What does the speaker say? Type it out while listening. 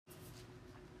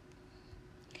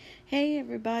Hey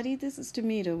everybody, this is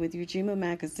Tamita with Ujima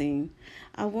Magazine.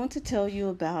 I want to tell you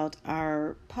about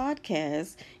our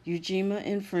podcast, Ujima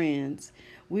and Friends.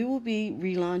 We will be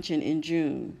relaunching in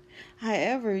June.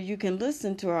 However, you can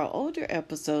listen to our older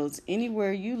episodes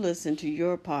anywhere you listen to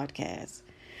your podcast.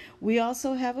 We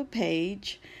also have a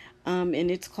page, and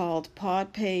it's called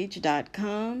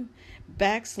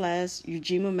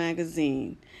podpage.com/Ujima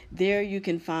Magazine. There you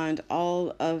can find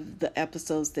all of the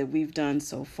episodes that we've done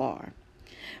so far.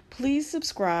 Please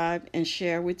subscribe and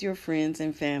share with your friends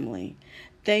and family.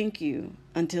 Thank you.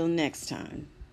 Until next time.